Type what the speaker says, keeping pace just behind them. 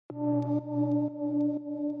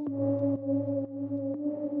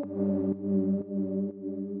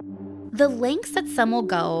The lengths that some will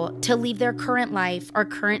go to leave their current life or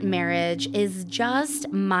current marriage is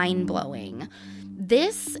just mind-blowing.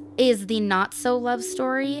 This is the not-so-love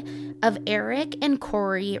story of Eric and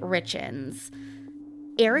Kori Richins.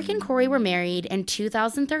 Eric and Kori were married in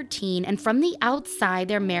 2013, and from the outside,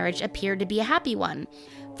 their marriage appeared to be a happy one,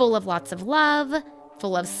 full of lots of love,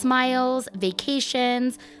 full of smiles,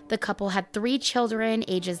 vacations. The couple had 3 children,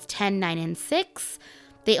 ages 10, 9, and 6.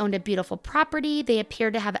 They owned a beautiful property. They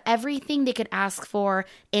appeared to have everything they could ask for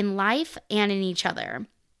in life and in each other.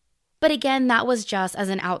 But again, that was just as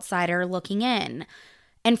an outsider looking in.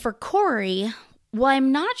 And for Kori, well,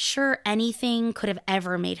 I'm not sure anything could have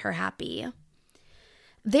ever made her happy.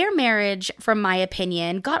 Their marriage, from my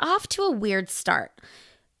opinion, got off to a weird start.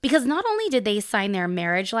 Because not only did they sign their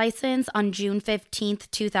marriage license on June 15th,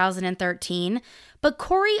 2013, but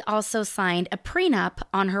Kori also signed a prenup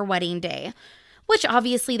on her wedding day. Which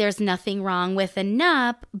obviously there's nothing wrong with a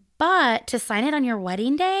nup, but to sign it on your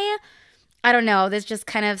wedding day, I don't know, this just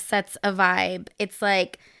kind of sets a vibe. It's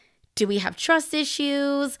like, do we have trust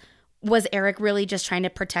issues? Was Eric really just trying to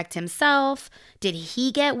protect himself? Did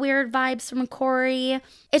he get weird vibes from Kori?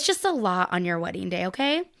 It's just a lot on your wedding day,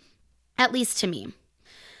 okay? At least to me.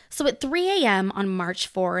 So at 3 a.m. on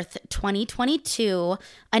March 4th, 2022,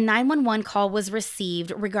 a 911 call was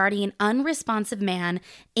received regarding an unresponsive man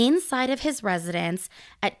inside of his residence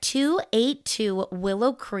at 282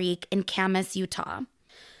 Willow Creek in Camas, Utah.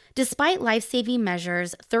 Despite life-saving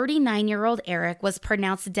measures, 39-year-old Eric was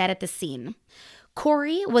pronounced dead at the scene.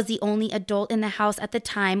 Kori was the only adult in the house at the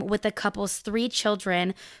time with the couple's 3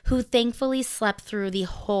 children who thankfully slept through the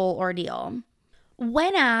whole ordeal.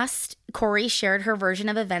 When asked, Kori shared her version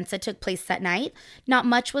of events that took place that night. Not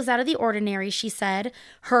much was out of the ordinary, she said.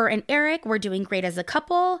 Her and Eric were doing great as a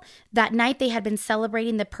couple. That night, they had been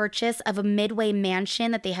celebrating the purchase of a Midway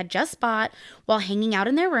mansion that they had just bought while hanging out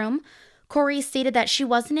in their room. Kori stated that she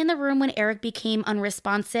wasn't in the room when Eric became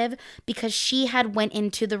unresponsive because she had went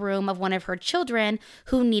into the room of one of her children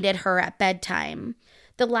who needed her at bedtime.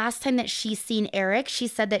 The last time that she seen Eric, she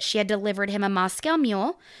said that she had delivered him a Moscow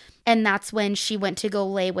Mule. And that's when she went to go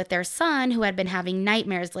lay with their son, who had been having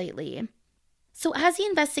nightmares lately. So as the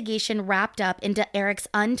investigation wrapped up into Eric's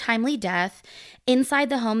untimely death,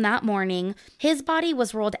 inside the home that morning, his body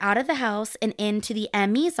was rolled out of the house and into the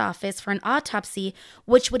ME's office for an autopsy,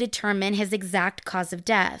 which would determine his exact cause of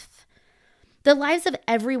death. The lives of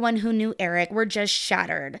everyone who knew Eric were just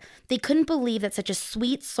shattered. They couldn't believe that such a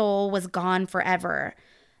sweet soul was gone forever.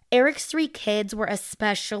 Eric's 3 kids were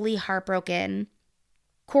especially heartbroken.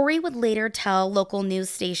 Kori would later tell local news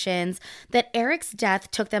stations that Eric's death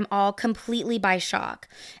took them all completely by shock,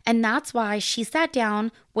 and that's why she sat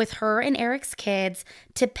down with her and Eric's kids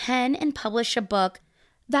to pen and publish a book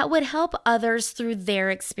that would help others through their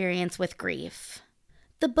experience with grief.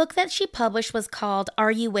 The book that she published was called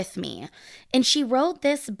Are You With Me? And she wrote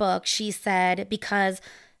this book, she said, because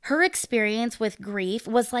her experience with grief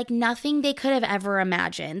was like nothing they could have ever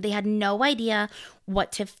imagined. They had no idea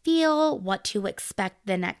what to feel, what to expect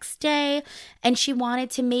the next day, and she wanted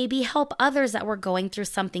to maybe help others that were going through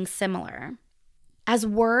something similar. As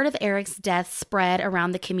word of Eric's death spread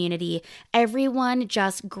around the community, everyone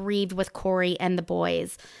just grieved with Kori and the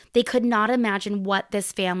boys. They could not imagine what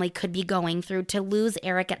this family could be going through to lose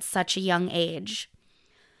Eric at such a young age.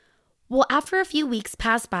 Well, after a few weeks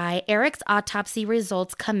passed by, Eric's autopsy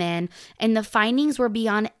results come in, and the findings were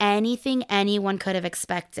beyond anything anyone could have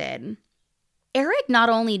expected. Eric not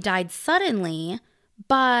only died suddenly,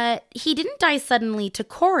 but he didn't die suddenly to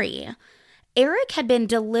Kori. Eric had been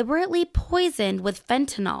deliberately poisoned with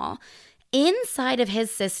fentanyl. Inside of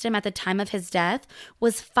his system at the time of his death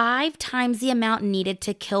was 5 times the amount needed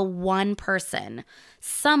to kill one person.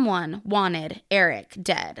 Someone wanted Eric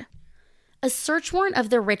dead. A search warrant of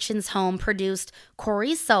the Richins' home produced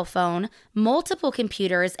Kori's cell phone, multiple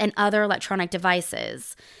computers, and other electronic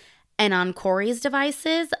devices. And on Kori's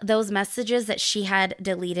devices, those messages that she had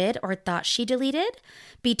deleted or thought she deleted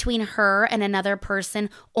between her and another person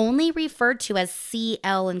only referred to as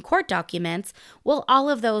CL in court documents, well, all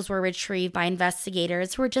of those were retrieved by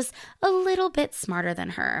investigators who were just a little bit smarter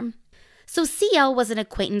than her. So CL was an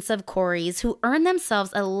acquaintance of Kori's who earned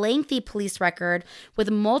themselves a lengthy police record with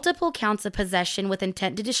multiple counts of possession with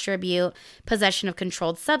intent to distribute, possession of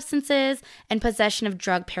controlled substances, and possession of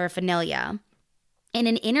drug paraphernalia. In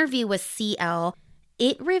an interview with CL,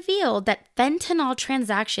 it revealed that fentanyl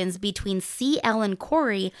transactions between CL and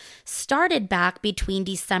Kori started back between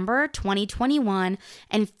December 2021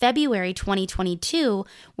 and February 2022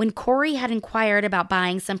 when Kori had inquired about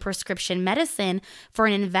buying some prescription medicine for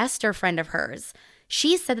an investor friend of hers.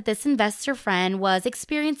 She said that this investor friend was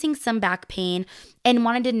experiencing some back pain and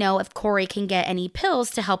wanted to know if Kori can get any pills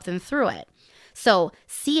to help them through it. So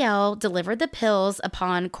CL delivered the pills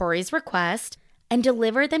upon Kori's request and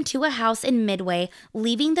delivered them to a house in Midway,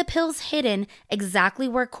 leaving the pills hidden exactly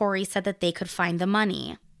where Kori said that they could find the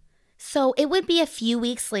money. So it would be a few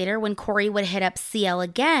weeks later when Kori would hit up CL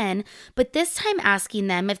again, but this time asking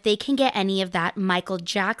them if they can get any of that Michael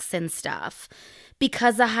Jackson stuff,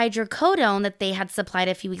 because the hydrocodone that they had supplied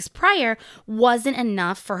a few weeks prior wasn't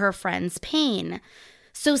enough for her friend's pain.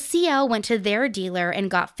 So CL went to their dealer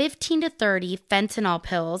and got 15 to 30 fentanyl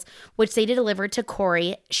pills, which they delivered to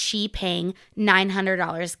Kori, she paying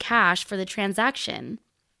 $900 cash for the transaction.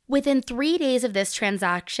 Within 3 days of this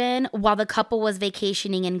transaction, while the couple was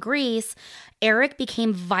vacationing in Greece, Eric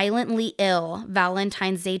became violently ill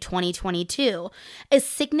Valentine's Day 2022, a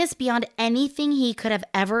sickness beyond anything he could have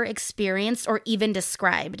ever experienced or even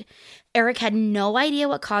described. Eric had no idea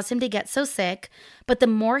what caused him to get so sick, but the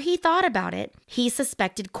more he thought about it, he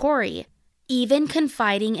suspected Kori, even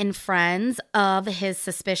confiding in friends of his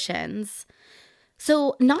suspicions.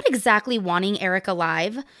 So, not exactly wanting Eric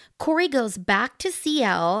alive, Kori goes back to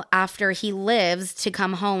CL after he lives to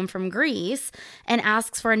come home from Greece and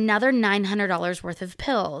asks for another $900 worth of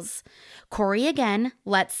pills. Kori again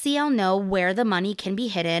lets CL know where the money can be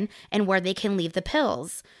hidden and where they can leave the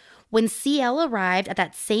pills. When CL arrived at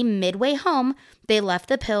that same Midway home, they left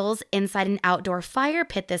the pills inside an outdoor fire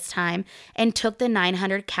pit this time and took the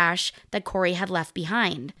 $900 cash that Kori had left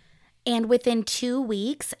behind. And within 2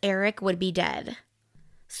 weeks, Eric would be dead.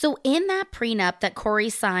 So in that prenup that Kori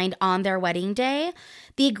signed on their wedding day,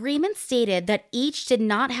 the agreement stated that each did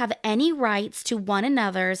not have any rights to one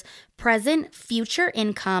another's present, future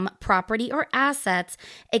income, property, or assets,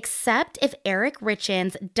 except if Eric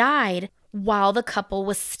Richins died while the couple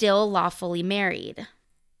was still lawfully married.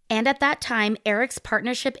 And at that time, Eric's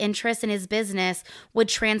partnership interest in his business would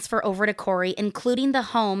transfer over to Kori, including the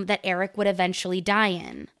home that Eric would eventually die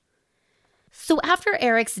in. So after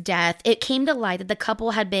Eric's death, it came to light that the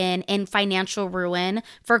couple had been in financial ruin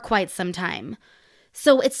for quite some time.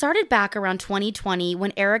 So it started back around 2020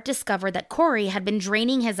 when Eric discovered that Kori had been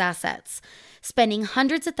draining his assets, spending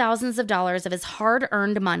hundreds of thousands of dollars of his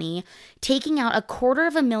hard-earned money, taking out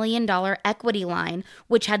 $250,000 equity line,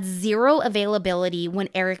 which had zero availability when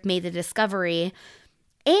Eric made the discovery.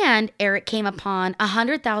 And Eric came upon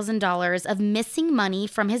 $100,000 of missing money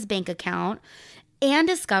from his bank account and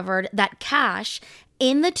discovered that cash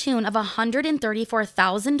in the tune of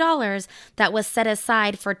 $134,000 that was set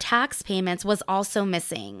aside for tax payments was also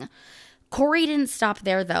missing. Kori didn't stop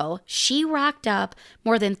there, though. She racked up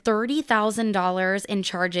more than $30,000 in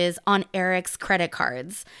charges on Eric's credit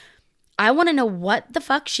cards. I want to know what the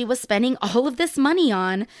fuck she was spending all of this money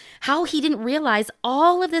on, how he didn't realize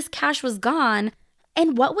all of this cash was gone,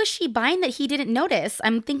 and what was she buying that he didn't notice?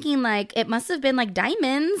 I'm thinking like it must have been like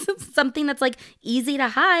diamonds, something that's like easy to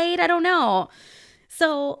hide. I don't know.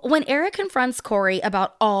 So when Eric confronts Kori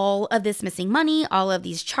about all of this missing money, all of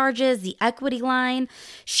these charges, the equity line,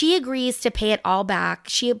 she agrees to pay it all back.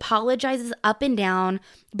 She apologizes up and down,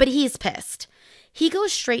 but he's pissed. He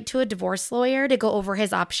goes straight to a divorce lawyer to go over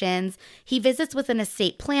his options. He visits with an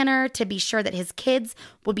estate planner to be sure that his kids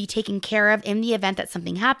will be taken care of in the event that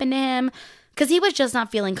something happened to him, because he was just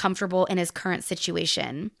not feeling comfortable in his current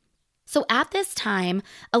situation. So at this time,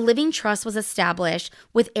 a living trust was established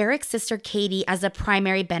with Eric's sister Katie as a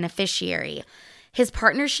primary beneficiary. His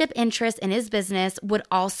partnership interest in his business would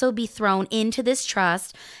also be thrown into this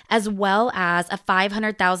trust, as well as a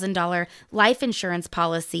 $500,000 life insurance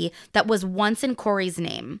policy that was once in Kori's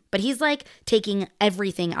name. But he's like taking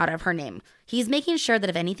everything out of her name. He's making sure that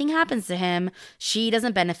if anything happens to him, she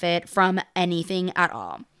doesn't benefit from anything at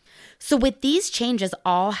all. So with these changes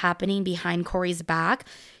all happening behind Kori's back,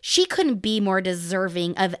 she couldn't be more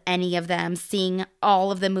deserving of any of them, seeing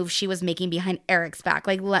all of the moves she was making behind Eric's back.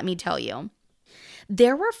 Like, let me tell you.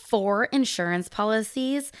 There were 4 insurance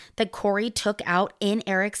policies that Kori took out in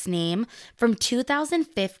Eric's name from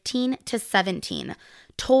 2015 to 17,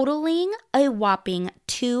 totaling a whopping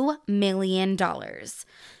 $2 million.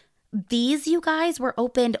 These, you guys, were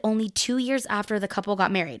opened only 2 years after the couple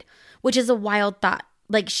got married, which is a wild thought.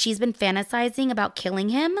 Like, she's been fantasizing about killing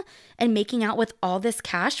him and making out with all this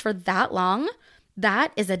cash for that long.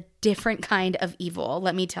 That is a different kind of evil,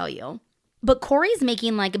 let me tell you. But Kori's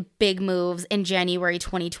making like big moves in January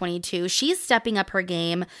 2022. She's stepping up her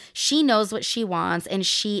game. She knows what she wants and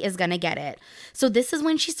she is going to get it. So this is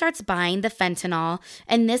when she starts buying the fentanyl.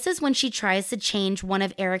 And this is when she tries to change one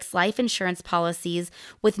of Eric's life insurance policies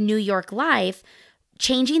with New York Life,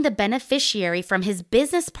 changing the beneficiary from his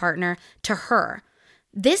business partner to her.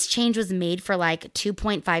 This change was made for like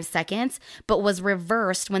 2.5 seconds, but was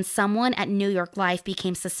reversed when someone at New York Life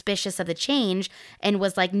became suspicious of the change and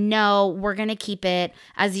was like, no, we're going to keep it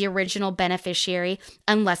as the original beneficiary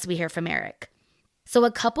unless we hear from Eric. So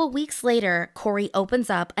a couple weeks later, Kori opens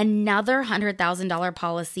up another $100,000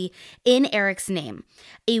 policy in Eric's name.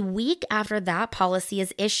 A week after that policy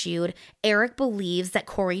is issued, Eric believes that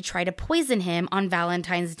Kori tried to poison him on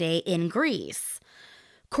Valentine's Day in Greece.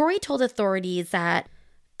 Kori told authorities that,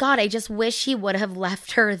 God, I just wish he would have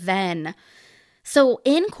left her then. So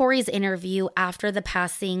in Kori's interview after the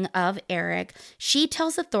passing of Eric, she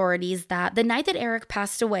tells authorities that the night that Eric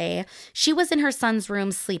passed away, she was in her son's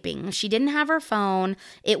room sleeping. She didn't have her phone.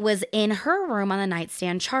 It was in her room on the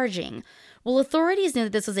nightstand charging. Well, authorities knew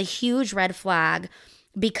that this was a huge red flag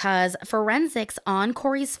because forensics on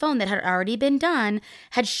Kori's phone that had already been done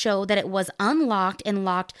had showed that it was unlocked and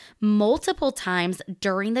locked multiple times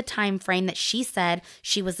during the time frame that she said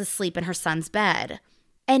she was asleep in her son's bed.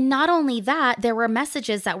 And not only that, there were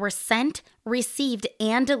messages that were sent, received,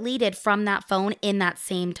 and deleted from that phone in that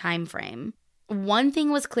same time frame. One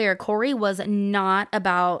thing was clear, Kori was not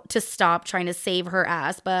about to stop trying to save her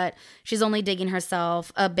ass, but she's only digging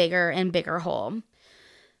herself a bigger and bigger hole.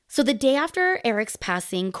 So the day after Eric's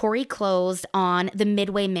passing, Kori closed on the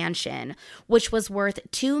Midway Mansion, which was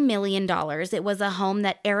worth $2 million. It was a home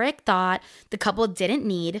that Eric thought the couple didn't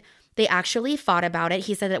need. They actually fought about it.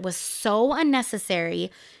 He said it was so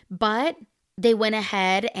unnecessary, but they went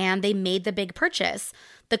ahead and they made the big purchase.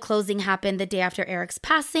 The closing happened the day after Eric's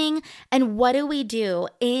passing. And what do?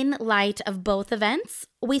 In light of both events,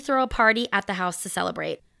 we throw a party at the house to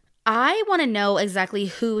celebrate. I want to know exactly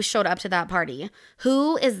who showed up to that party.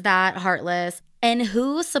 Who is that heartless? And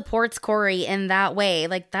who supports Kori in that way?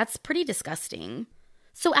 Like, that's pretty disgusting.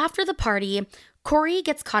 So after the party, Kori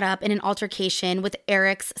gets caught up in an altercation with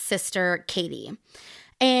Eric's sister, Katie.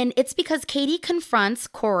 And it's because Katie confronts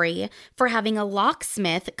Kori for having a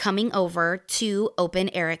locksmith coming over to open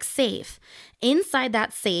Eric's safe. Inside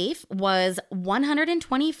that safe was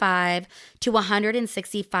 $125,000 to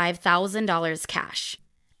 $165,000 cash.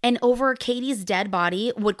 And over Katie's dead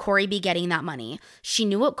body would Kori be getting that money. She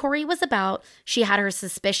knew what Kori was about. She had her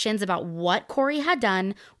suspicions about what Kori had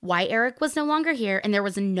done, why Eric was no longer here, and there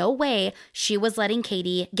was no way she was letting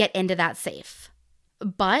Katie get into that safe.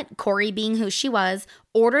 But Kori, being who she was,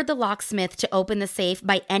 ordered the locksmith to open the safe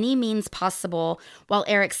by any means possible, while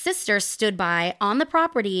Eric's sister stood by on the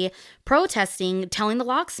property protesting, telling the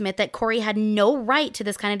locksmith that Kori had no right to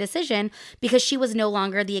this kind of decision because she was no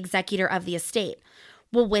longer the executor of the estate.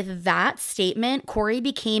 Well, with that statement, Kori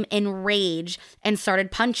became enraged and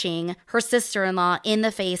started punching her sister-in-law in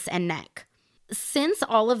the face and neck. Since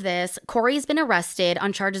all of this, Kori's been arrested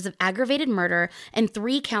on charges of aggravated murder and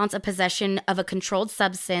 3 counts of possession of a controlled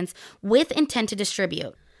substance with intent to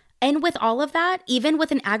distribute. And with all of that, even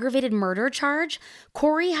with an aggravated murder charge,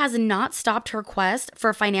 Kori has not stopped her quest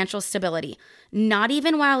for financial stability, not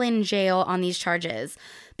even while in jail on these charges,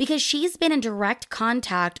 because she's been in direct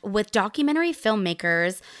contact with documentary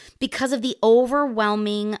filmmakers because of the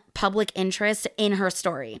overwhelming public interest in her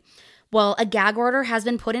story. Well, a gag order has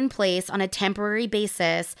been put in place on a temporary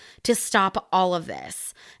basis to stop all of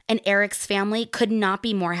this, and Eric's family could not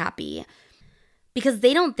be more happy because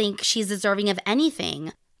they don't think she's deserving of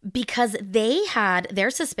anything, because they had their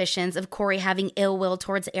suspicions of Kori having ill will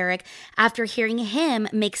towards Eric after hearing him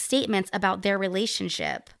make statements about their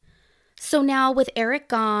relationship. So now with Eric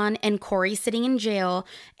gone and Kori sitting in jail,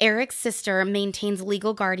 Eric's sister maintains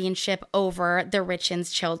legal guardianship over the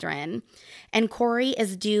Richins children. And Kori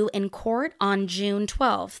is due in court on June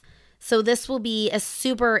 12th. So this will be a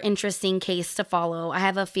super interesting case to follow. I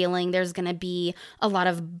have a feeling there's going to be a lot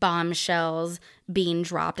of bombshells being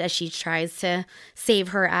dropped as she tries to save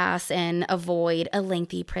her ass and avoid a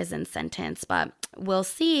lengthy prison sentence. But we'll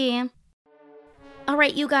see. All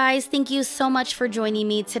right, you guys, thank you so much for joining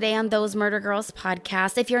me today on Those Murder Girls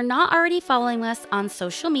podcast. If you're not already following us on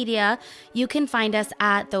social media, you can find us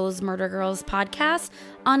at Those Murder Girls podcast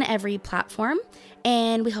on every platform.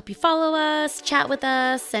 And we hope you follow us, chat with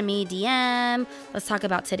us, send me a DM. Let's talk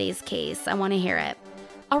about today's case. I want to hear it.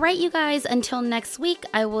 All right, you guys, until next week,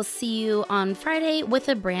 I will see you on Friday with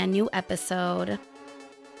a brand new episode.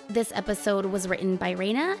 This episode was written by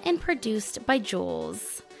Raina and produced by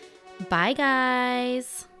Jules. Bye,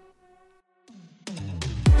 guys.